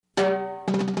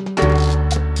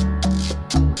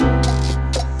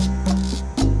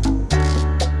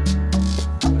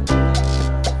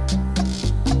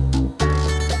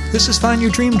This is Find Your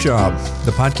Dream Job,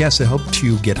 the podcast that helps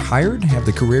you get hired, have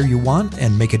the career you want,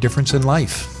 and make a difference in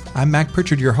life. I'm Mac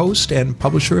Pritchard, your host and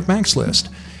publisher of MaxList.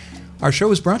 Our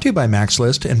show is brought to you by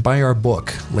MaxList and by our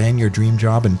book, Land Your Dream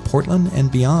Job in Portland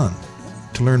and Beyond.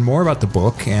 To learn more about the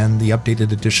book and the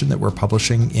updated edition that we're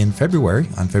publishing in February,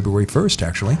 on February 1st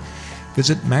actually,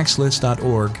 visit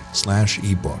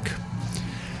maxlist.org/ebook.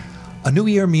 A new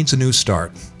year means a new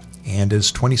start. And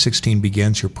as 2016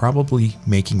 begins, you're probably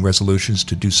making resolutions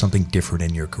to do something different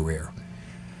in your career.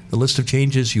 The list of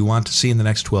changes you want to see in the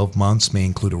next 12 months may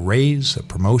include a raise, a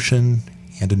promotion,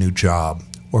 and a new job.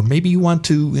 Or maybe you want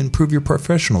to improve your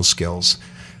professional skills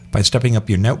by stepping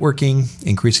up your networking,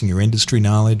 increasing your industry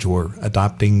knowledge, or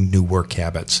adopting new work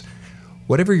habits.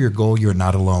 Whatever your goal, you're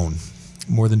not alone.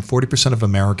 More than 40% of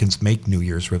Americans make New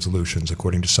Year's resolutions,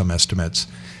 according to some estimates.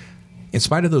 In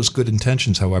spite of those good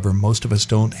intentions, however, most of us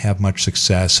don't have much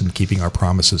success in keeping our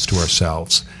promises to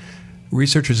ourselves.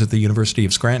 Researchers at the University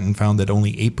of Scranton found that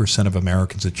only 8% of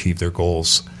Americans achieve their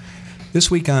goals.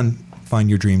 This week on Find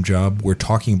Your Dream Job, we're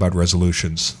talking about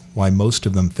resolutions, why most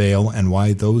of them fail, and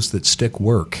why those that stick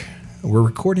work. We're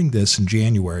recording this in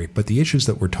January, but the issues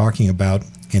that we're talking about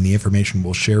and the information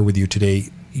we'll share with you today,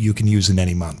 you can use in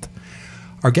any month.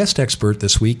 Our guest expert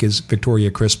this week is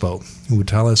Victoria Crispo, who will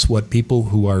tell us what people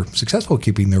who are successful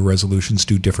keeping their resolutions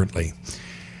do differently.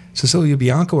 Cecilia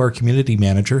Bianco, our community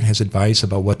manager, has advice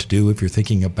about what to do if you're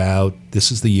thinking about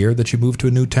this is the year that you move to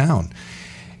a new town.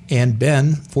 And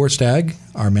Ben Forstag,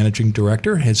 our managing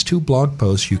director, has 2 blog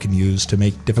posts you can use to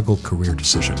make difficult career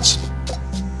decisions.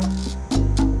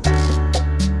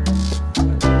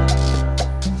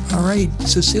 All right,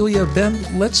 Cecilia,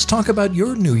 Ben, let's talk about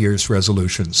your New Year's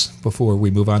resolutions before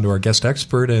we move on to our guest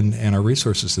expert and our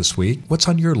resources this week. What's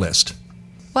on your list?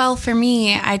 Well, for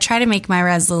me, I try to make my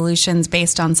resolutions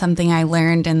based on something I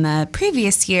learned in the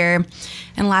previous year.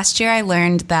 And last year I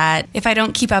learned that if I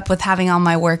don't keep up with having all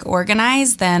my work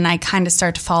organized, then I kind of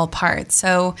start to fall apart.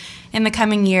 So in the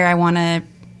coming year, I want to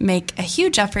make a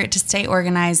huge effort to stay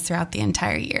organized throughout the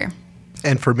entire year.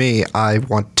 And for me, I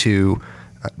want to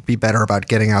be better about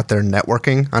getting out there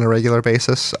networking on a regular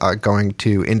basis, going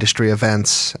to industry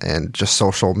events and just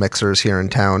social mixers here in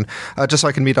town, just so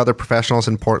I can meet other professionals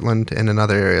in Portland and in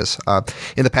other areas.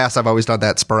 In the past, I've always done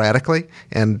that sporadically,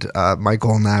 and my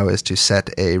goal now is to set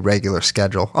a regular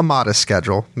schedule, a modest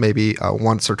schedule, maybe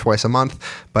once or twice a month,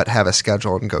 but have a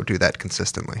schedule and go do that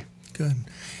consistently. Good.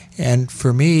 And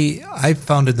for me, I've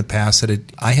found in the past that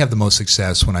I have the most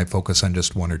success when I focus on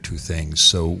just one or two things.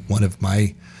 So one of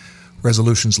my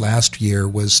resolutions last year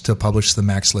was to publish the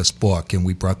MaxList book, and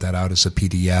we brought that out as a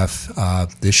PDF.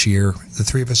 This year, the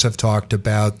 3 of us have talked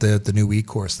about the new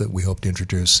e-course that we hope to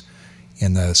introduce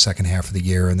in the second half of the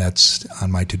year, and that's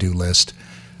on my to-do list.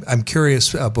 I'm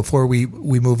curious, before we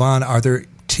move on, are there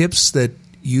tips that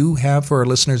you have for our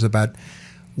listeners about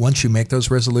once you make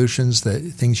those resolutions, the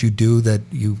things you do that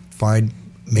you find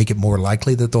make it more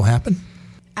likely that they'll happen?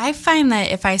 I find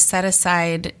that if I set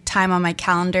aside time on my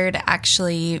calendar to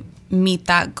actually meet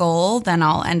that goal, then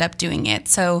I'll end up doing it.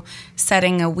 So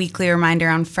setting a weekly reminder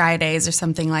on Fridays or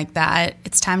something like that,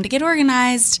 it's time to get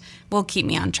organized, will keep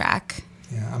me on track.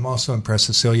 Yeah, I'm also impressed,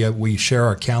 Cecilia. We share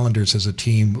our calendars as a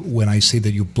team when I see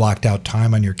that you blocked out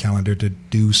time on your calendar to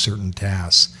do certain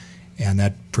tasks, and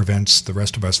that prevents the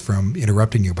rest of us from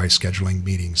interrupting you by scheduling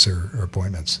meetings or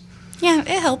appointments. Yeah,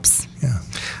 it helps. Yeah,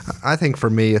 I think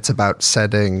for me, it's about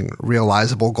setting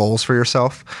realizable goals for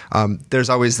yourself. There's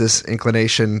always this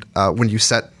inclination when you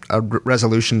set a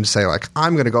resolution to say, like,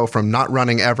 I'm going to go from not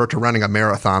running ever to running a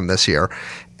marathon this year.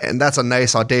 And that's a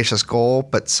nice, audacious goal,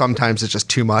 but sometimes it's just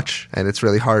too much, and it's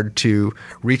really hard to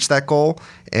reach that goal.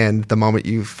 And the moment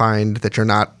you find that you're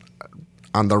not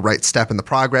on the right step in the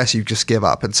progress, you just give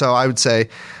up. And so I would say,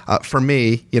 for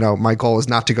me, my goal is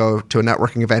not to go to a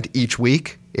networking event each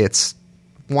week. It's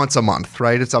once a month,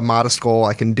 right? It's a modest goal.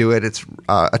 I can do it. It's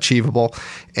achievable.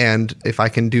 And if I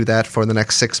can do that for the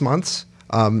next 6 months,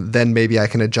 then maybe I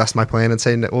can adjust my plan and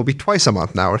say it will be twice a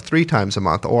month now, or 3 times a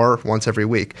month, or once every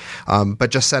week. But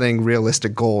just setting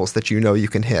realistic goals that you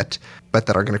can hit, but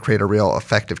that are going to create a real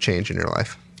effective change in your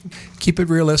life. Keep it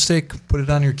realistic, put it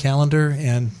on your calendar,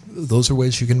 and those are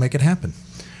ways you can make it happen.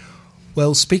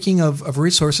 Well, speaking of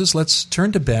resources, let's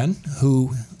turn to Ben,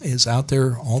 who is out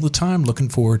there all the time looking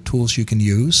for tools you can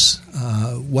use.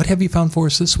 What have you found for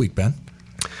us this week, Ben?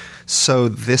 So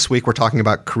this week we're talking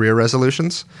about career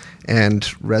resolutions, and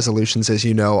resolutions, as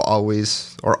you know,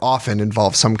 always or often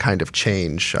involve some kind of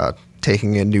change,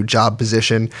 taking a new job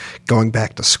position, going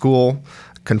back to school,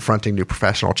 confronting new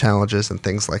professional challenges and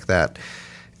things like that.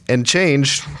 And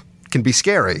change can be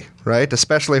scary, right?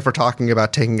 Especially if we're talking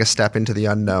about taking a step into the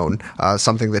unknown,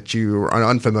 something that you are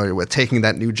unfamiliar with, taking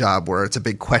that new job where it's a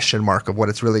big question mark of what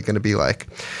it's really going to be like.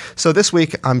 So this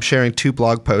week, I'm sharing 2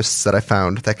 blog posts that I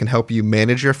found that can help you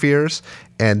manage your fears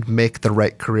and make the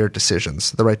right career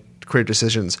decisions,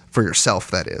 for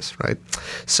yourself, that is, right?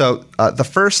 So the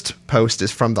first post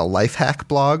is from the Lifehack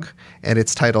blog, and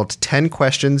it's titled 10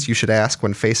 Questions You Should Ask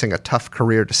When Facing a Tough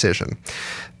Career Decision.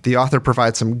 The author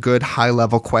provides some good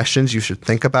high-level questions you should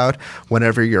think about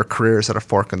whenever your career is at a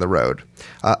fork in the road.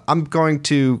 I'm going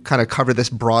to kind of cover this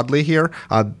broadly here.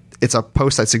 It's a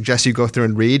post I suggest you go through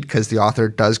and read because the author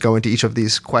does go into each of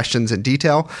these questions in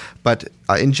detail. But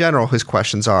in general, his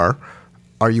questions are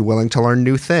you willing to learn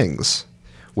new things?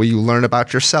 Will you learn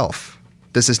about yourself?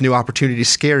 Does this new opportunity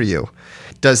scare you?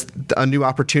 Does a new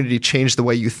opportunity change the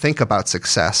way you think about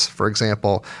success? For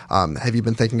example, have you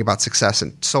been thinking about success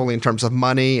solely in terms of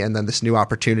money, and then this new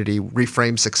opportunity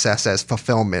reframes success as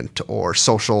fulfillment or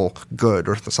social good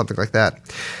or something like that?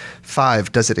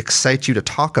 5, does it excite you to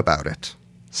talk about it?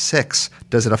 6,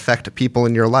 does it affect people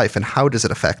in your life, and how does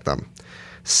it affect them?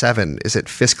 7, is it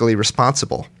fiscally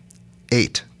responsible?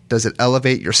 8, does it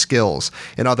elevate your skills?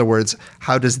 In other words,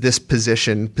 how does this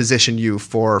position you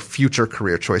for future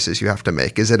career choices you have to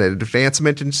make? Is it an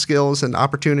advancement in skills and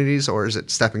opportunities, or is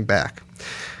it stepping back?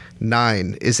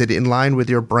 9, is it in line with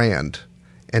your brand?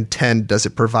 And 10, does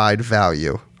it provide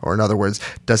value? Or in other words,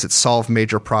 does it solve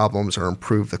major problems or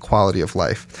improve the quality of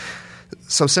life?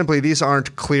 So simply, these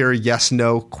aren't clear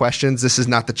yes-no questions. This is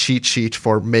not the cheat sheet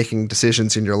for making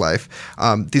decisions in your life.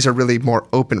 These are really more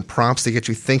open prompts to get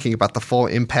you thinking about the full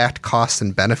impact, costs,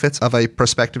 and benefits of a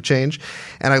prospective change.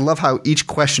 And I love how each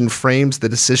question frames the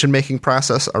decision-making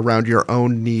process around your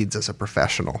own needs as a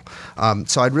professional.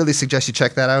 So I'd really suggest you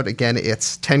check that out. Again,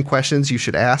 it's 10 questions you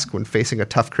should ask when facing a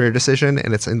tough career decision,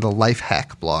 and it's in the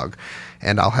Lifehack blog.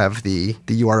 And I'll have the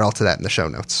URL to that in the show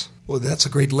notes. Well, that's a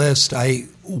great list.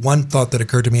 One thought that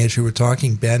occurred to me as you were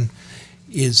talking, Ben,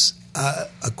 is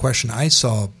a question I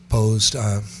saw posed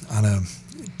on a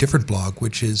different blog,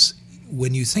 which is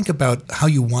when you think about how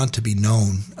you want to be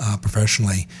known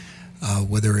professionally,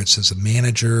 whether it's as a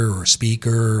manager or a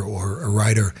speaker or a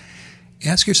writer,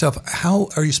 ask yourself, how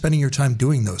are you spending your time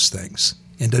doing those things?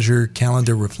 And does your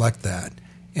calendar reflect that?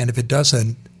 And if it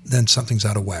doesn't, then something's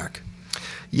out of whack.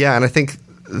 Yeah, and I think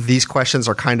these questions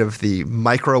are kind of the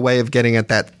micro way of getting at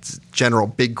that general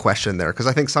big question there, because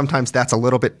I think sometimes that's a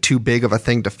little bit too big of a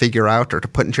thing to figure out or to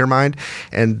put into your mind,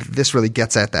 and this really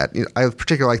gets at that. I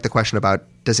particularly like the question about,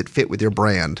 does it fit with your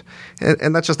brand?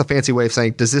 And that's just a fancy way of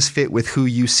saying, does this fit with who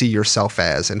you see yourself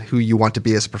as and who you want to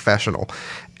be as a professional?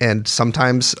 And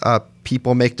sometimes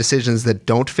people make decisions that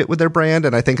don't fit with their brand,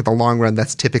 and I think in the long run,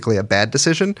 that's typically a bad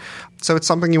decision. So it's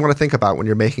something you want to think about when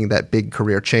you're making that big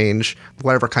career change,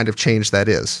 whatever kind of change that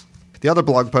is. The other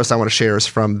blog post I want to share is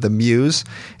from The Muse,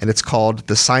 and it's called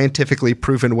The Scientifically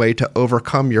Proven Way to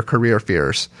Overcome Your Career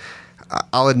Fears.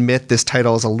 I'll admit this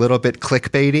title is a little bit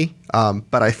clickbaity,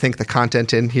 but I think the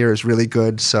content in here is really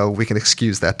good, so we can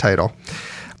excuse that title.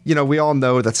 You know, we all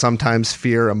know that sometimes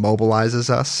fear immobilizes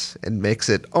us and makes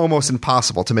it almost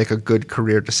impossible to make a good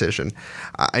career decision.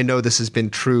 I know this has been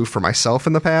true for myself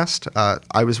in the past.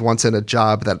 I was once in a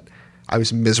job that I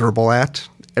was miserable at.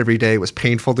 Every day was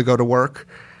painful to go to work.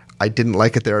 I didn't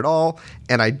like it there at all,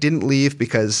 and I didn't leave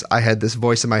because I had this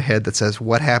voice in my head that says,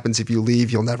 what happens if you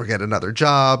leave? You'll never get another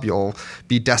job. You'll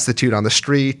be destitute on the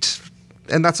street.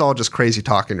 And that's all just crazy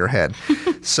talk in your head.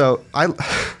 So I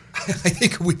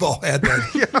think we've all had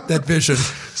that, that vision.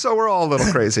 So we're all a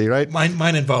little crazy, right?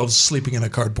 Mine involves sleeping in a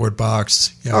cardboard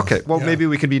box. You know, okay, well, maybe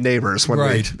we can be neighbors one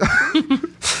right.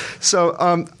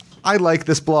 So I like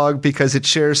this blog because it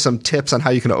shares some tips on how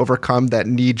you can overcome that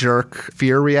knee-jerk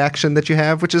fear reaction that you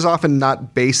have, which is often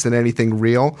not based in anything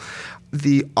real.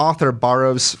 The author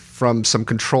borrows from some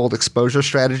controlled exposure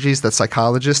strategies that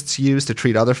psychologists use to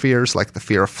treat other fears, like the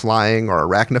fear of flying or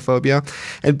arachnophobia.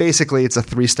 And basically, it's a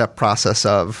 3-step process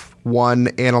of 1,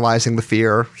 analyzing the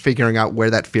fear, figuring out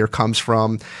where that fear comes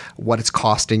from, what it's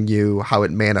costing you, how it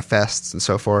manifests, and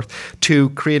so forth.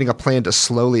 2, creating a plan to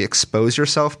slowly expose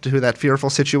yourself to that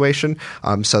fearful situation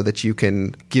so that you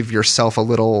can give yourself a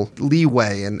little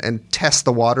leeway and test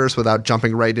the waters without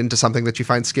jumping right into something that you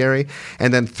find scary.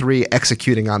 And then 3,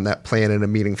 executing on that plan in a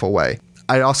meaningful way.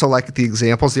 I also like the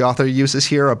examples the author uses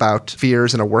here about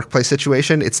fears in a workplace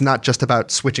situation. It's not just about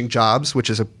switching jobs, which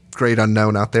is a great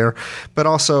unknown out there, but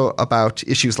also about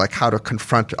issues like how to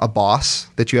confront a boss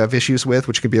that you have issues with,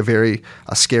 which can be a very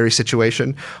scary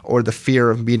situation, or the fear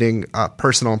of meeting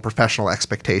personal and professional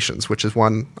expectations, which is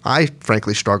one I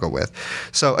frankly struggle with.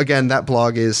 So again, that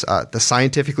blog is The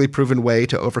Scientifically Proven Way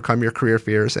to Overcome Your Career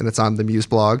Fears, and it's on the Muse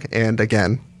blog. And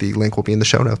again, the link will be in the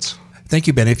show notes. Thank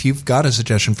you, Ben. If you've got a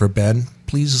suggestion for Ben,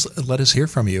 please let us hear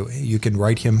from you. You can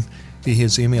write him via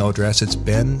his email address. It's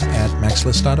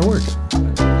ben@maxlist.org.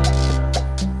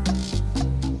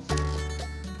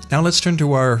 Now let's turn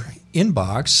to our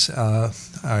inbox,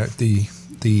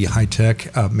 the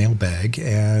high-tech mailbag,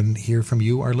 and hear from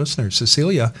you, our listeners.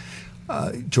 Cecilia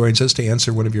joins us to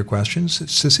answer one of your questions.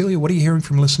 Cecilia, what are you hearing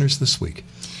from listeners this week?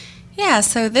 Yeah,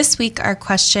 so this week our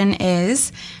question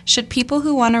is, should people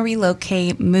who want to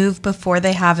relocate move before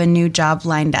they have a new job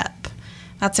lined up?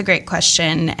 That's a great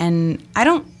question, and I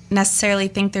don't necessarily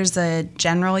think there's a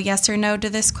general yes or no to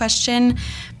this question,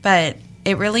 but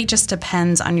it really just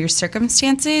depends on your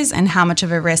circumstances and how much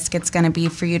of a risk it's going to be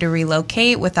for you to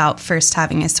relocate without first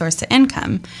having a source of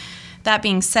income. That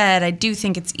being said, I do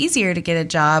think it's easier to get a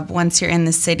job once you're in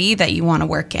the city that you want to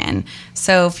work in.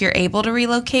 So if you're able to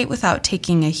relocate without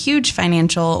taking a huge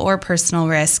financial or personal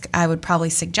risk, I would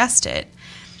probably suggest it.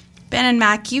 Ben and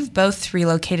Mac, you've both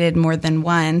relocated more than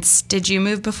once. Did you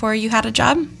move before you had a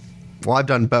job? Well, I've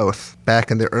done both. Back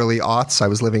in the early aughts, I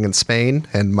was living in Spain,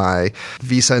 and my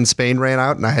visa in Spain ran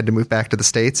out, and I had to move back to the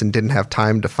States and didn't have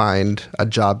time to find a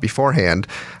job beforehand.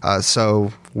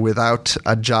 So without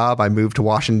a job, I moved to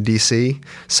Washington, D.C.,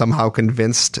 somehow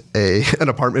convinced an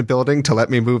apartment building to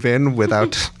let me move in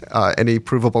without any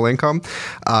provable income.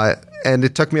 And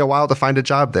it took me a while to find a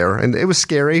job there. And it was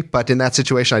scary, but in that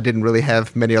situation, I didn't really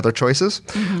have many other choices.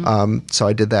 So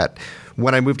I did that.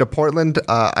 When I moved to Portland,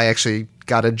 I actually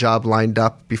got a job lined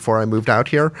up before I moved out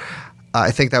here.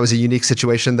 I think that was a unique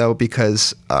situation, though,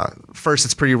 because first,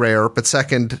 it's pretty rare. But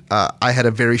second, I had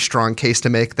a very strong case to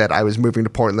make that I was moving to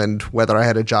Portland whether I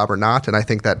had a job or not. And I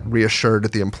think that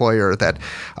reassured the employer that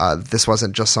this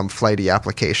wasn't just some flighty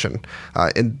application.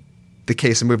 In the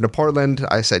case of moving to Portland,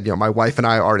 I said, my wife and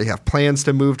I already have plans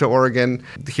to move to Oregon.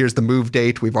 Here's the move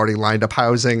date. We've already lined up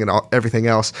housing and everything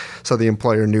else. So the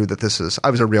employer knew that I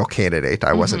was a real candidate.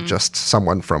 I wasn't just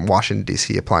someone from Washington,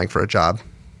 D.C. applying for a job.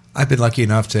 I've been lucky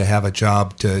enough to have a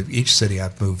job to each city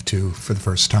I've moved to for the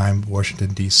first time,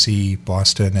 Washington, D.C.,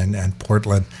 Boston, and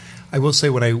Portland. I will say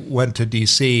when I went to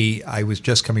D.C., I was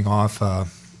just coming off,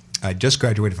 I just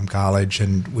graduated from college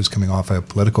and was coming off a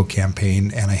political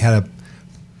campaign, and I had a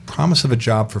promise of a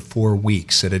job for 4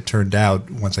 weeks. And it turned out,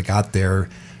 once I got there,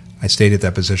 I stayed at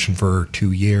that position for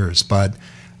 2 years. But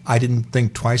I didn't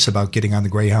think twice about getting on the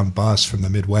Greyhound bus from the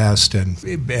Midwest, and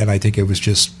I think it was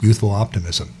just youthful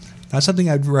optimism. That's something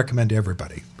I'd recommend to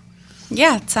everybody.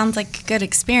 Yeah, it sounds like a good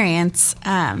experience.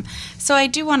 So I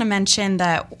do want to mention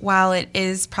that while it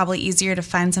is probably easier to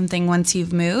find something once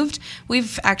you've moved,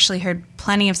 we've actually heard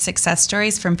plenty of success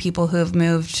stories from people who have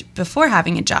moved before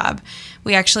having a job.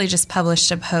 We actually just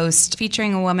published a post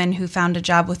featuring a woman who found a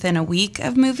job within a week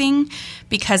of moving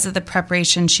because of the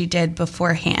preparation she did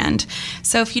beforehand.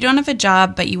 So if you don't have a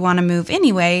job but you want to move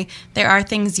anyway, there are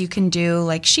things you can do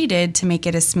like she did to make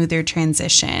it a smoother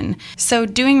transition. So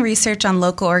doing research on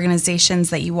local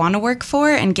organizations that you want to work for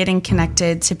and getting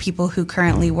connected to people who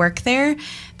currently work there,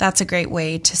 that's a great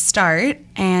way to start.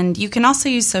 And you can also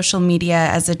use social media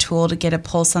as a tool to get a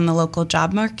pulse on the local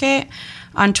job market.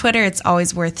 On Twitter, it's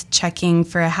always worth checking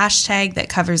for a hashtag that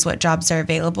covers what jobs are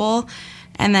available.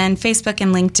 And then Facebook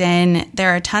and LinkedIn,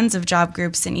 there are tons of job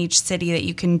groups in each city that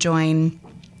you can join.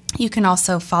 You can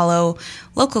also follow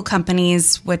local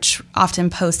companies, which often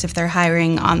post if they're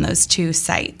hiring on those two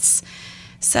sites.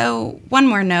 So one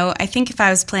more note, I think if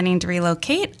I was planning to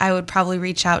relocate, I would probably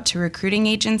reach out to recruiting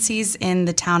agencies in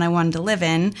the town I wanted to live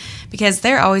in because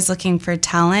they're always looking for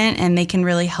talent and they can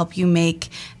really help you make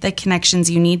the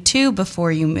connections you need to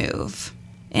before you move.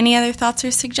 Any other thoughts or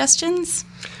suggestions?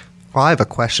 Well, I have a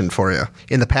question for you.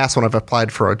 In the past, when I've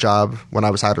applied for a job when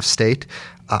I was out of state,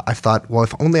 I've thought, well,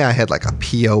 if only I had like a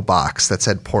P.O. box that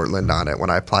said Portland on it when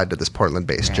I applied to this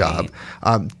Portland-based job.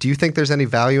 Do you think there's any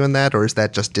value in that, or is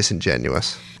that just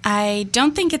disingenuous? I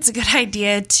don't think it's a good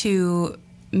idea to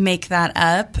make that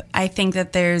up. I think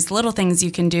that there's little things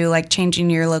you can do, like changing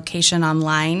your location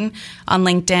online. On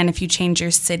LinkedIn, if you change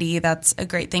your city, that's a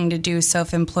great thing to do. So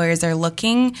if employers are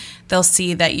looking, they'll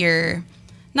see that you're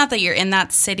not that you're in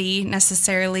that city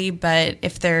necessarily, but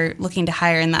if they're looking to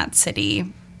hire in that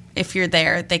city, if you're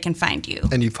there, they can find you.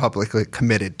 And you've publicly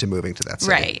committed to moving to that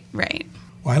city. Right.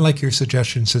 Well, I like your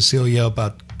suggestion, Cecilia,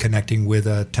 about connecting with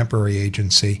a temporary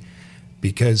agency,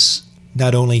 because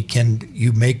not only can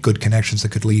you make good connections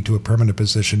that could lead to a permanent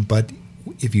position, but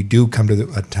if you do come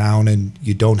to a town and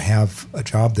you don't have a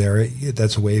job there,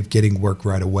 that's a way of getting work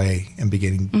right away and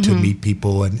beginning to meet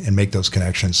people and make those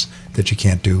connections that you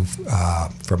can't do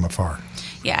from afar.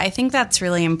 Yeah, I think that's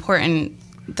really important.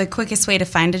 The quickest way to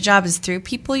find a job is through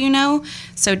people you know.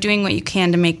 So doing what you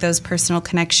can to make those personal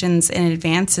connections in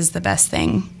advance is the best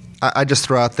thing. I just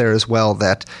throw out there as well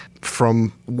that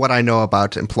from what I know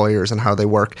about employers and how they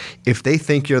work, if they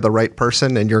think you're the right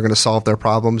person and you're going to solve their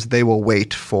problems, they will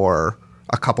wait for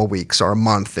a couple weeks or a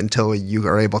month until you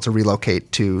are able to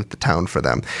relocate to the town for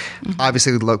them.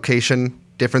 Obviously, location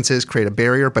differences create a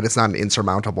barrier, but it's not an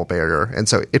insurmountable barrier. And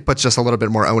so it puts just a little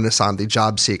bit more onus on the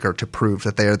job seeker to prove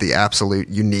that they are the absolute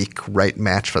unique right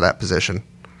match for that position.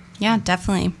 Yeah,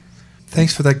 definitely.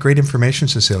 Thanks for that great information,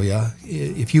 Cecilia.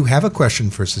 If you have a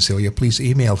question for Cecilia, please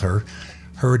email her.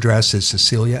 Her address is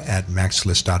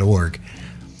cecilia@maxlist.org.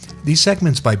 These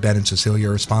segments by Ben and Cecilia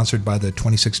are sponsored by the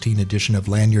 2016 edition of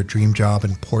Land Your Dream Job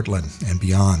in Portland and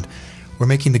beyond. We're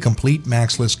making the complete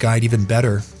Max List guide even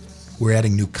better. We're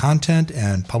adding new content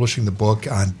and publishing the book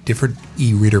on different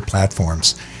e-reader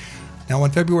platforms. Now, on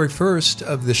February 1st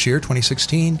of this year,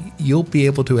 2016, you'll be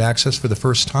able to access for the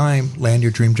first time Land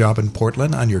Your Dream Job in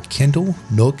Portland on your Kindle,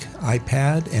 Nook,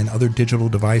 iPad, and other digital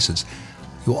devices.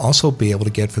 You'll also be able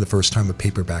to get for the first time a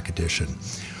paperback edition.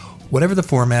 Whatever the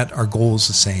format, our goal is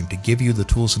the same, to give you the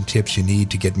tools and tips you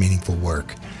need to get meaningful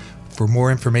work. For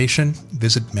more information,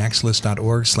 visit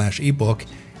maxlist.org/ebook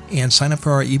and sign up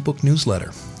for our ebook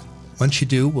newsletter. Once you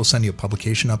do, we'll send you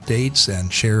publication updates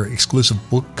and share exclusive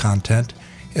book content,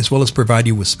 as well as provide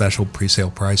you with special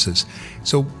pre-sale prices.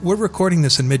 So we're recording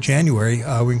this in mid-January.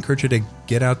 We encourage you to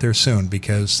get out there soon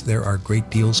because there are great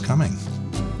deals coming.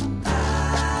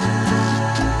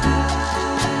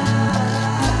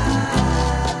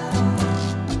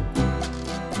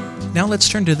 Now let's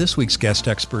turn to this week's guest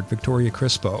expert, Victoria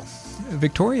Crispo.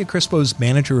 Victoria Crispo is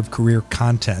Manager of Career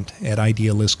Content at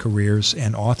Idealist Careers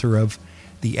and author of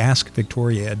the Ask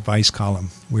Victoria Advice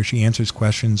column, where she answers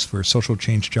questions for social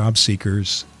change job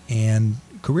seekers and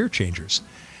career changers.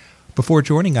 Before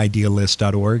joining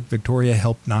Idealist.org, Victoria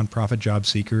helped nonprofit job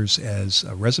seekers as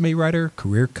a resume writer,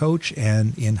 career coach,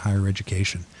 and in higher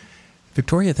education.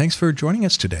 Victoria, thanks for joining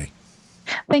us today.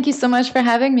 Thank you so much for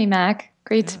having me, Mac.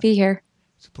 Great to be here.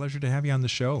 It's a pleasure to have you on the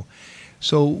show.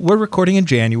 So we're recording in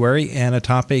January, and a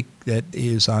topic that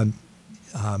is on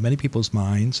many people's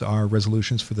minds are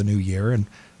resolutions for the new year,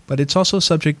 but it's also a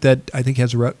subject that I think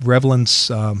has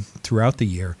relevance throughout the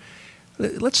year.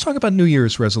 Let's talk about New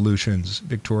Year's resolutions,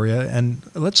 Victoria, and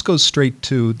let's go straight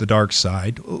to the dark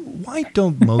side. Why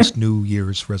don't most New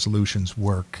Year's resolutions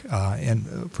work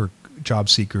and for job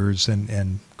seekers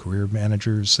and career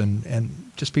managers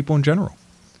and just people in general?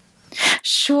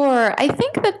 Sure. I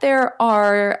think that there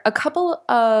are a couple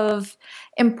of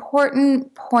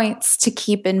important points to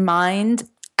keep in mind,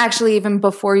 actually, even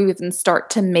before you even start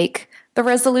to make the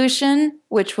resolution,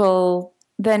 which will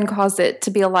then cause it to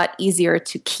be a lot easier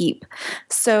to keep.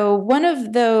 So one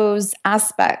of those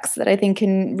aspects that I think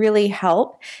can really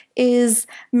help is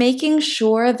making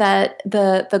sure that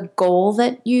the goal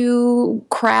that you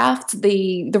craft,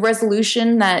 the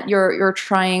resolution that you're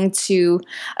trying to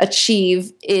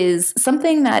achieve is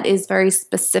something that is very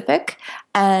specific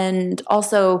and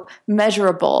also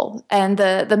measurable. And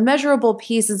the measurable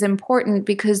piece is important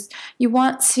because you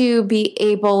want to be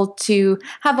able to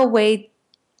have a way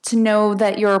to know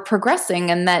that you're progressing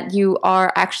and that you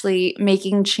are actually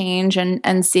making change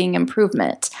and seeing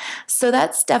improvement. So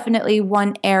that's definitely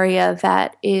one area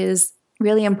that is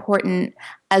really important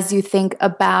as you think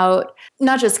about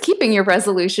not just keeping your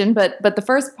resolution, but the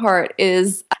first part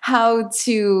is how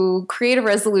to create a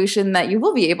resolution that you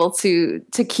will be able to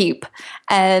keep,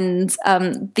 and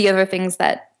the other things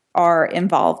that are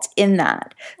involved in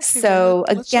that. Okay, so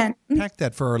well, let's unpack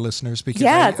that for our listeners, because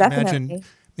I imagine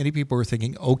many people are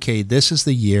thinking, okay, this is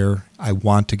the year I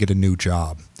want to get a new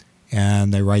job,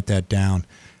 and they write that down.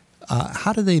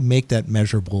 How do they make that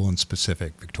measurable and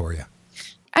specific, Victoria?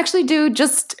 Actually do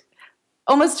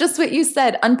almost just what you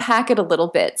said, unpack it a little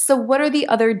bit. So what are the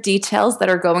other details that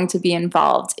are going to be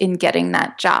involved in getting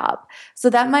that job? So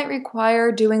that might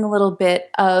require doing a little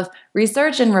bit of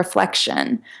research and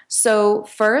reflection. So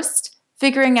first,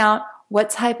 figuring out what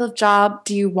type of job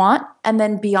do you want, and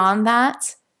then beyond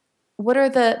that, what are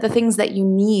the things that you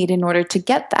need in order to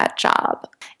get that job?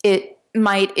 It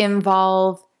might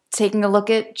involve taking a look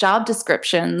at job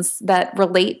descriptions that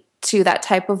relate to that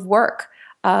type of work.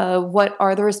 What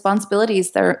are the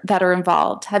responsibilities that are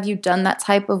involved? Have you done that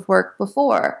type of work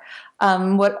before?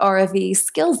 What are the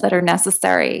skills that are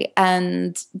necessary?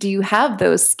 And do you have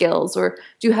those skills, or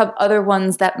do you have other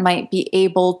ones that might be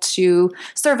able to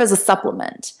serve as a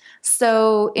supplement?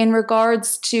 So in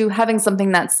regards to having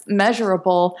something that's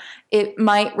measurable, it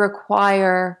might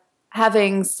require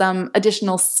having some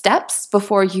additional steps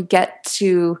before you get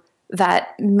to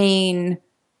that main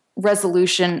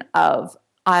resolution of,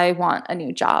 I want a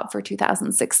new job for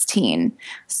 2016.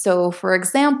 So, for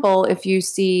example, if you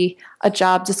see a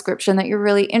job description that you're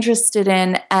really interested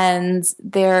in and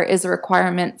there is a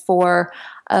requirement for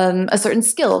a certain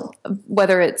skill,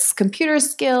 whether it's computer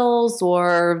skills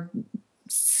or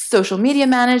social media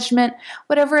management,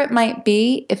 whatever it might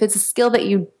be, if it's a skill that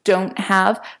you don't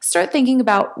have, start thinking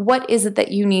about what is it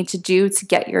that you need to do to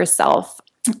get yourself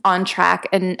on track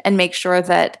and make sure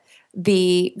that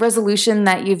the resolution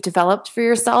that you've developed for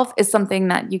yourself is something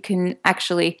that you can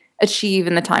actually achieve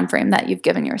in the time frame that you've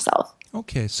given yourself.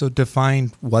 Okay, so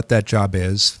define what that job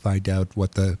is, find out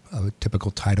what the typical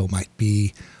title might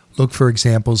be. Look for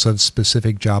examples of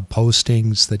specific job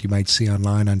postings that you might see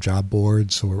online on job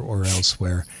boards or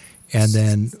elsewhere, and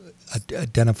then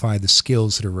identify the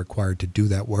skills that are required to do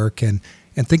that work, and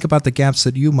think about the gaps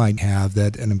that you might have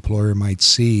that an employer might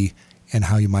see and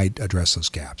how you might address those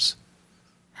gaps.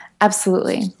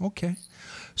 Absolutely. Okay.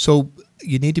 So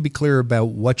you need to be clear about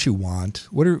what you want.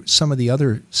 What are some of the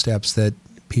other steps that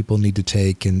people need to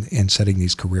take in setting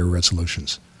these career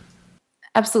resolutions?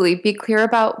 Absolutely. Be clear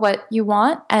about what you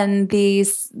want and the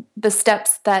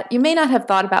steps that you may not have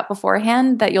thought about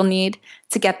beforehand that you'll need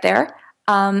to get there.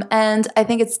 And I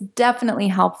think it's definitely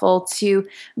helpful to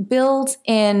build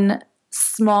in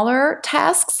smaller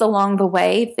tasks along the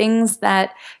way, things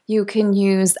that you can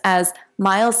use as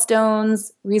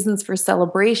milestones, reasons for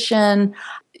celebration.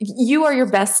 You are your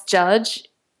best judge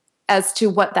as to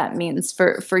what that means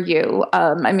for you.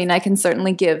 I mean, I can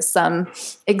certainly give some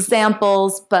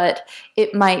examples, but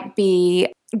it might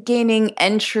be gaining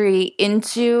entry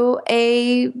into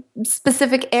a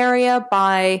specific area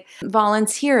by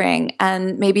volunteering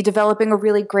and maybe developing a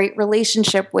really great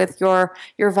relationship with your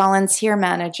volunteer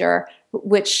manager,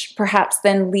 which perhaps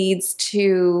then leads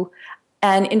to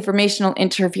an informational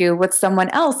interview with someone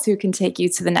else who can take you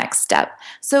to the next step.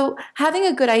 So having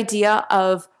a good idea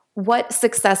of what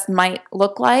success might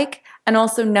look like, and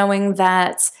also knowing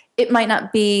that it might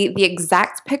not be the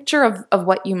exact picture of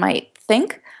what you might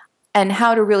think, and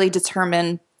how to really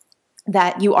determine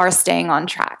that you are staying on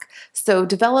track. So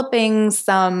developing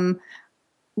some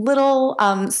little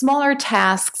smaller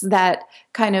tasks that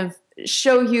kind of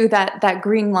show you that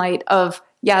green light of,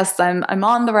 yes, I'm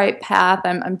on the right path,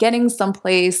 I'm getting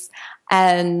someplace,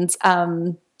 and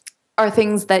are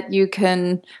things that you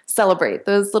can celebrate.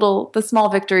 The small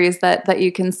victories that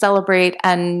you can celebrate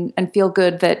and feel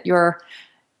good that you're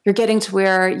getting to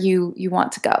where you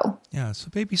want to go. Yeah, so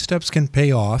baby steps can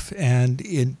pay off,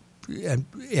 and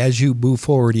as you move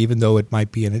forward, even though it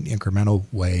might be in an incremental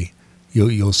way,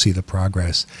 you'll see the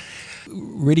progress.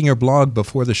 Reading your blog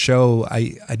before the show,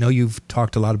 I know you've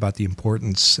talked a lot about the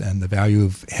importance and the value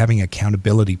of having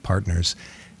accountability partners.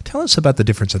 Tell us about the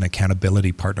difference an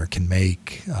accountability partner can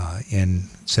make in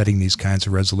setting these kinds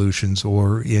of resolutions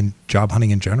or in job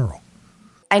hunting in general.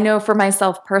 I know for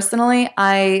myself personally,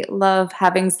 I love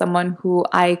having someone who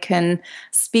I can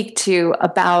speak to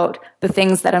about the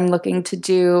things that I'm looking to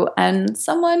do, and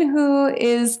someone who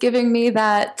is giving me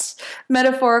that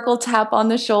metaphorical tap on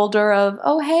the shoulder of,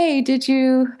 oh, hey,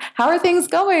 how are things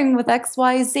going with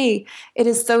XYZ? It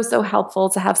is so helpful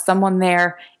to have someone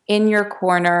there in your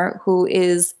corner who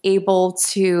is able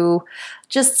to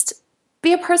just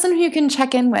be a person who you can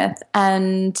check in with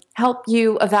and help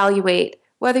you evaluate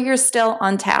whether you're still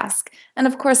on task. And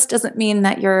of course, it doesn't mean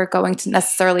that you're going to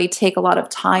necessarily take a lot of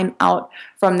time out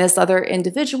from this other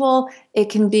individual. It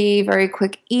can be very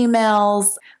quick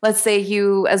emails. Let's say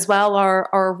you as well are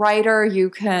a writer. You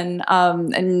can,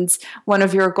 and one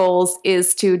of your goals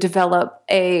is to develop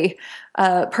a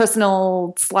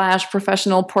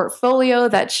personal/professional portfolio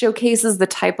that showcases the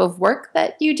type of work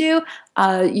that you do.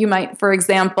 You might, for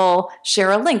example, share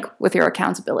a link with your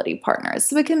accountability partners.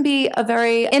 So it can be a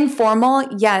very informal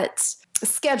yet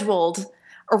scheduled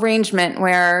arrangement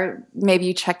where maybe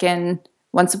you check in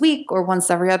once a week or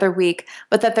once every other week,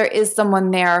 but that there is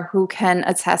someone there who can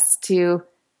attest to,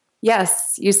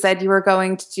 yes, you said you were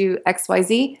going to do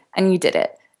XYZ and you did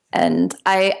it. And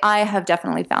I have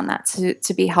definitely found that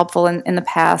to be helpful in the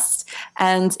past.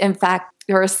 And in fact,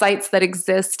 there are sites that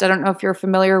exist. I don't know if you're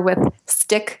familiar with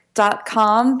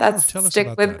stick.com. That's tell us stick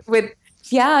about with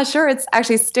Yeah, sure. It's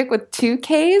actually Stick with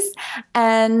 2Ks.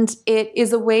 And it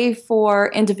is a way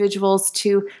for individuals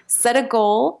to set a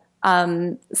goal,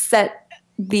 set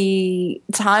the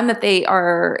time that they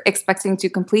are expecting to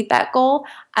complete that goal,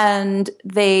 and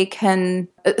they can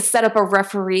set up a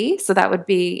referee. So that would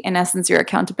be, in essence, your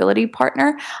accountability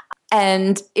partner.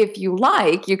 And if you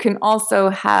like, you can also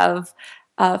have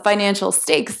financial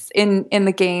stakes in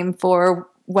the game for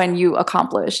when you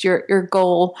accomplish your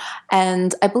goal.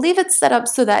 And I believe it's set up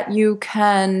so that you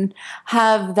can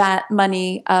have that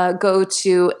money go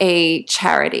to a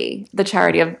charity, the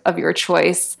charity of your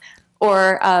choice.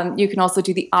 Or you can also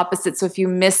do the opposite. So if you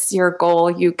miss your goal,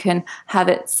 you can have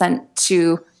it sent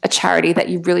to a charity that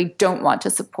you really don't want to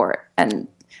support. And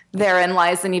therein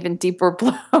lies an even deeper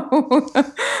blow.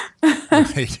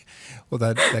 Right. Well,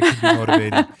 that can be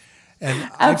motivating.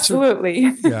 And Absolutely.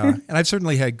 And I've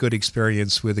certainly had good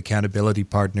experience with accountability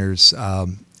partners.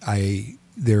 I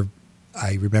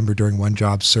remember during one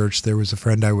job search, there was a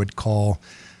friend I would call,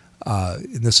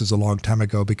 and this is a long time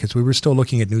ago because we were still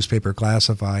looking at newspaper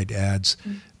classified ads.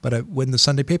 Mm-hmm. But when the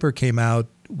Sunday paper came out,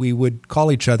 we would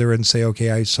call each other and say, okay,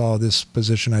 I saw this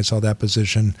position, I saw that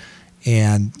position,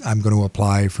 and I'm going to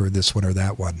apply for this one or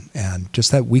that one. And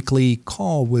just that weekly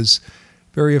call was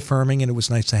very affirming, and it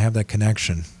was nice to have that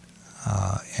connection.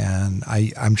 And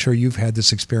I'm sure you've had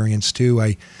this experience too.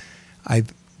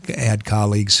 I've had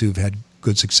colleagues who've had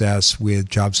good success with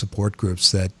job support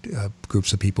groups, that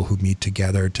groups of people who meet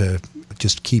together to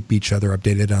just keep each other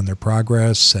updated on their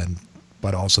progress,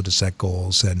 but also to set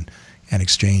goals and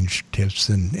exchange tips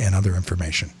and other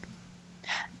information.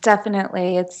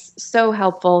 Definitely. It's so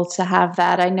helpful to have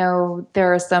that. I know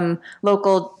there are some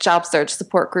local job search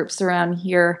support groups around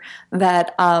here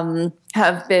that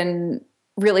have been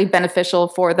really beneficial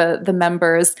for the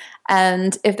members.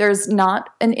 And if there's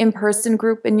not an in-person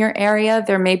group in your area,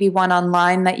 there may be one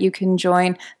online that you can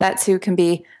join. That too can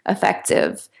be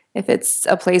effective. If it's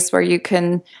a place where you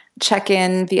can check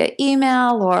in via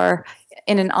email or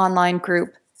in an online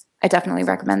group, I definitely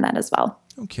recommend that as well.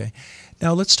 Okay.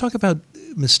 Now let's talk about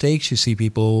mistakes you see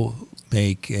people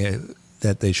make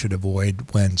that they should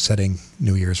avoid when setting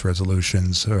New Year's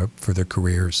resolutions for their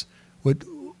careers.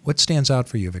 What stands out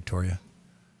for you, Victoria?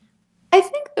 I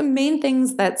think the main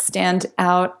things that stand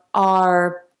out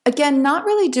are, again, not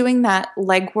really doing that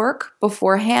legwork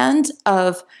beforehand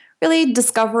of really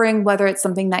discovering whether it's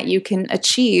something that you can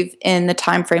achieve in the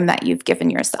time frame that you've given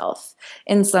yourself.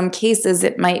 In some cases,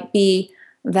 it might be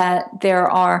that there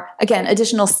are, again,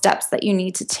 additional steps that you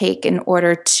need to take in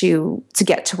order to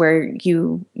get to where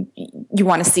you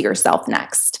want to see yourself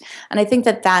next. And I think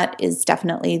that is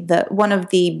definitely one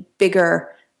of the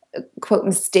bigger quote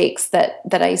mistakes that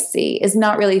I see is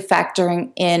not really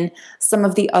factoring in some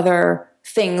of the other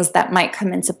things that might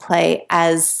come into play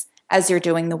as you're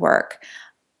doing the work.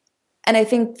 And I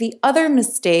think the other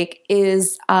mistake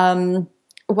is, while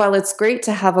it's great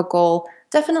to have a goal,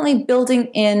 definitely building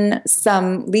in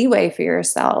some leeway for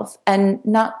yourself and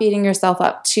not beating yourself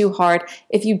up too hard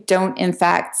if you don't, in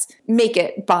fact, make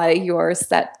it by your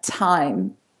set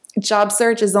time. Job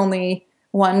search is only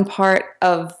one part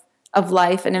of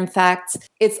life. And in fact,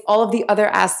 it's all of the other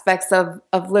aspects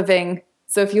of living.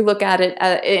 So if you look at it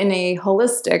in a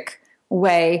holistic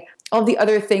way, all the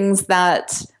other things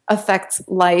that affect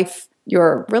life,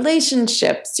 your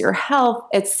relationships, your health,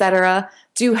 etc.,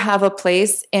 do have a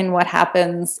place in what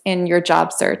happens in your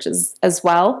job search as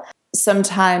well.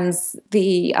 Sometimes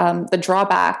the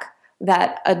drawback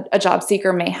that a job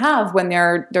seeker may have when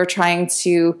they're trying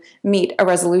to meet a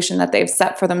resolution that they've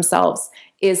set for themselves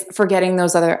is forgetting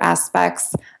those other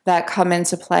aspects that come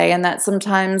into play, and that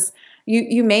sometimes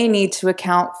you may need to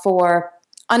account for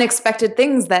unexpected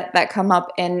things that come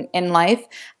up in life.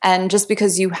 And just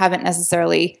because you haven't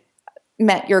necessarily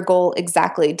met your goal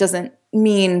exactly doesn't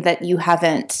mean that you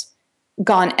haven't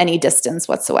gone any distance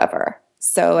whatsoever.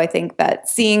 So I think that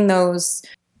seeing those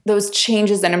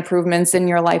changes and improvements in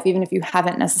your life, even if you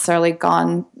haven't necessarily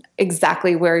gone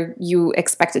exactly where you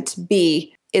expected to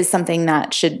be, is something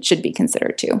that should be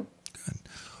considered too. Good.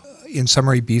 In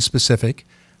summary, be specific.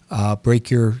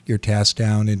 Break your task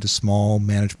down into small,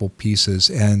 manageable pieces,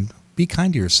 and be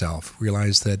kind to yourself.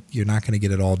 Realize that you're not going to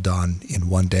get it all done in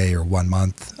one day or 1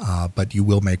 month, but you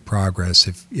will make progress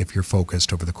if you're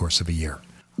focused over the course of a year.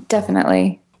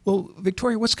 Definitely. Well,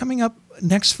 Victoria, what's coming up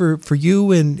next for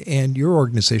you and your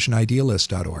organization,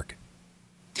 Idealist.org?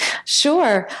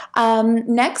 Sure.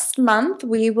 Next month,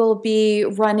 we will be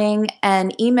running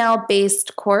an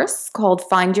email-based course called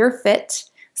Find Your Fit.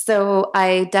 So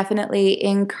I definitely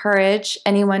encourage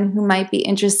anyone who might be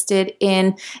interested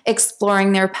in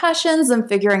exploring their passions and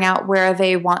figuring out where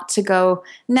they want to go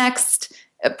next,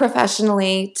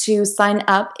 professionally to sign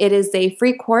up. It is a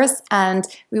free course, and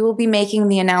we will be making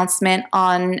the announcement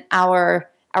on our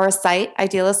site,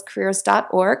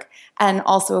 idealistcareers.org, and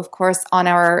also, of course, on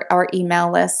our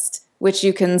email list, which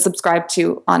you can subscribe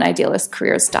to on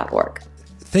idealistcareers.org.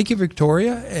 Thank you,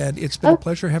 Victoria, and it's been a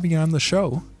pleasure having you on the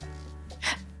show.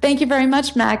 Thank you very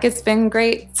much, Mac. It's been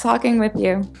great talking with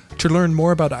you. To learn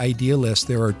more about Idealist,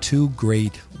 there are two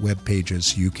great web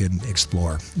pages you can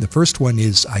explore. The first one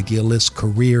is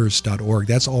idealistcareers.org.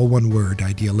 That's all one word,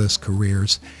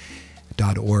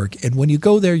 idealistcareers.org. And when you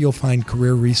go there, you'll find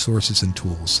career resources and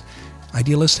tools.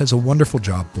 Idealist has a wonderful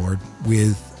job board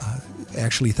with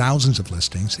actually thousands of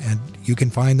listings, and you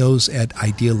can find those at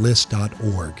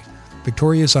idealist.org.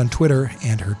 Victoria is on Twitter,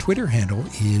 and her Twitter handle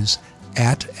is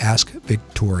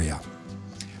 @AskVictoria.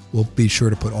 We'll be sure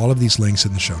to put all of these links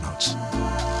in the show notes.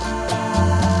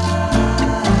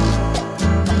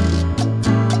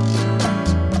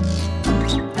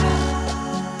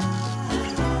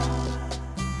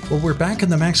 Well, we're back in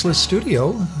the Mac's List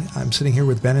studio. I'm sitting here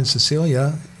with Ben and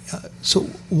Cecilia. So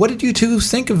what did you two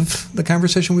think of the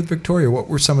conversation with Victoria? What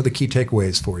were some of the key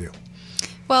takeaways for you?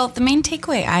 Well, the main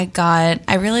takeaway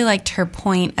I really liked her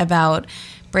point about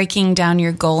breaking down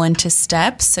your goal into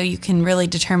steps so you can really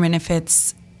determine if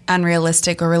it's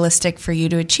unrealistic or realistic for you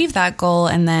to achieve that goal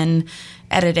and then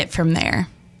edit it from there.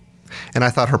 And I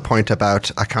thought her point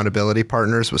about accountability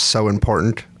partners was so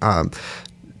important,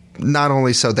 not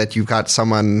only so that you've got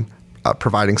someone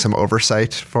providing some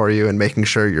oversight for you and making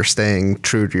sure you're staying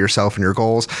true to yourself and your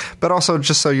goals, but also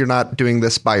just so you're not doing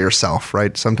this by yourself,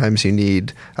 right? Sometimes you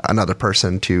need another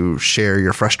person to share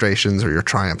your frustrations or your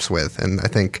triumphs with. And I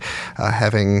think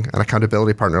having an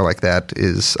accountability partner like that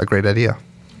is a great idea.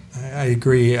 I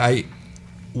agree.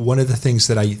 One of the things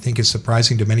that I think is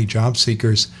surprising to many job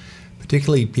seekers,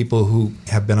 particularly people who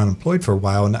have been unemployed for a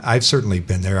while, and I've certainly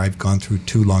been there, I've gone through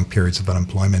 2 long periods of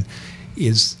unemployment,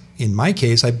 is in my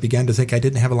case, I began to think I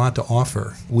didn't have a lot to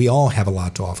offer. We all have a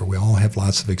lot to offer. We all have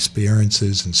lots of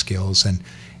experiences and skills, and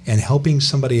helping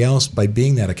somebody else by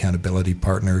being that accountability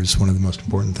partner is one of the most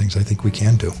important things I think we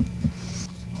can do.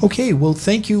 Okay, well,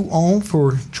 thank you all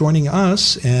for joining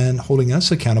us and holding us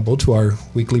accountable to our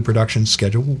weekly production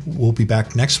schedule. We'll be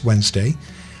back next Wednesday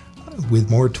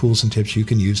with more tools and tips you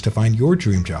can use to find your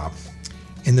dream job.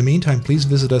 In the meantime, please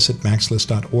visit us at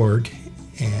macslist.org,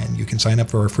 and you can sign up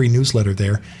for our free newsletter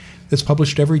there that's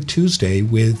published every Tuesday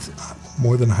with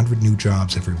more than 100 new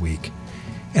jobs every week.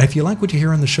 And if you like what you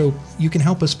hear on the show, you can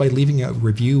help us by leaving a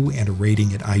review and a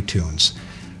rating at iTunes.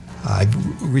 I've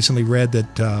recently read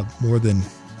that more than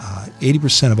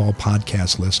 80% of all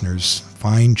podcast listeners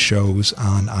find shows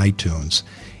on iTunes.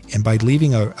 And by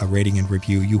leaving a rating and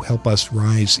review, you help us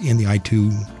rise in the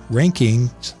iTunes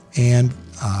rankings and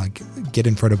get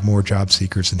in front of more job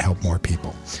seekers and help more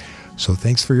people. So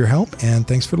thanks for your help, and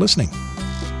thanks for listening.